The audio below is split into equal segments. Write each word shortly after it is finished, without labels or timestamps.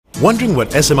Wondering what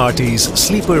SMRT's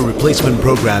Sleeper Replacement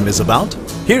Program is about?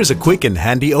 Here's a quick and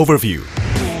handy overview.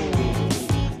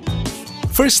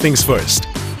 First things first,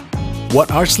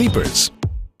 what are sleepers?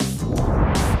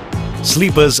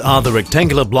 Sleepers are the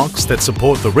rectangular blocks that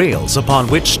support the rails upon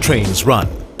which trains run.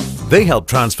 They help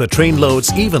transfer train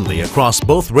loads evenly across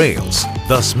both rails,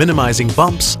 thus minimizing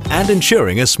bumps and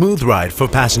ensuring a smooth ride for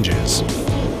passengers.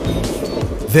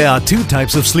 There are two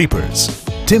types of sleepers,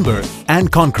 timber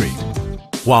and concrete.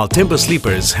 While timber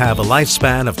sleepers have a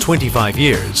lifespan of 25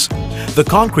 years, the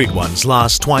concrete ones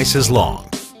last twice as long.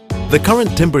 The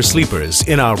current timber sleepers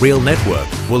in our rail network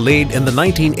were laid in the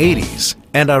 1980s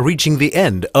and are reaching the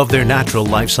end of their natural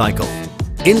life cycle.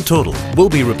 In total, we'll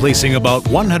be replacing about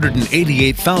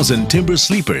 188,000 timber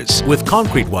sleepers with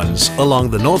concrete ones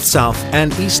along the north-south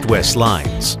and east-west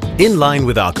lines. In line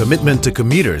with our commitment to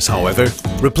commuters, however,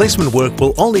 replacement work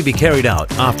will only be carried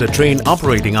out after train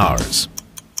operating hours.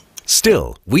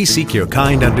 Still, we seek your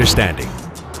kind understanding.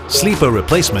 Sleeper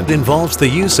replacement involves the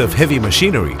use of heavy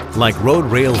machinery like road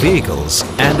rail vehicles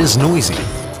and is noisy.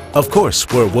 Of course,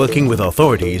 we're working with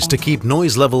authorities to keep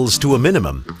noise levels to a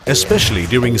minimum, especially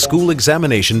during school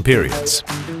examination periods.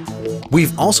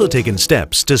 We've also taken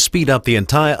steps to speed up the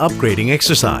entire upgrading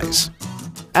exercise.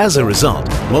 As a result,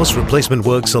 most replacement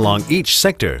works along each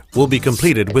sector will be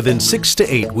completed within 6 to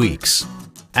 8 weeks.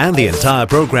 And the entire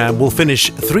program will finish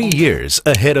 3 years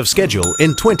ahead of schedule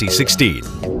in 2016.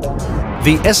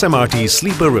 The SMRT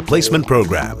Sleeper Replacement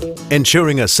Program,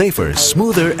 ensuring a safer,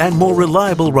 smoother and more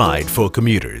reliable ride for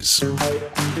commuters.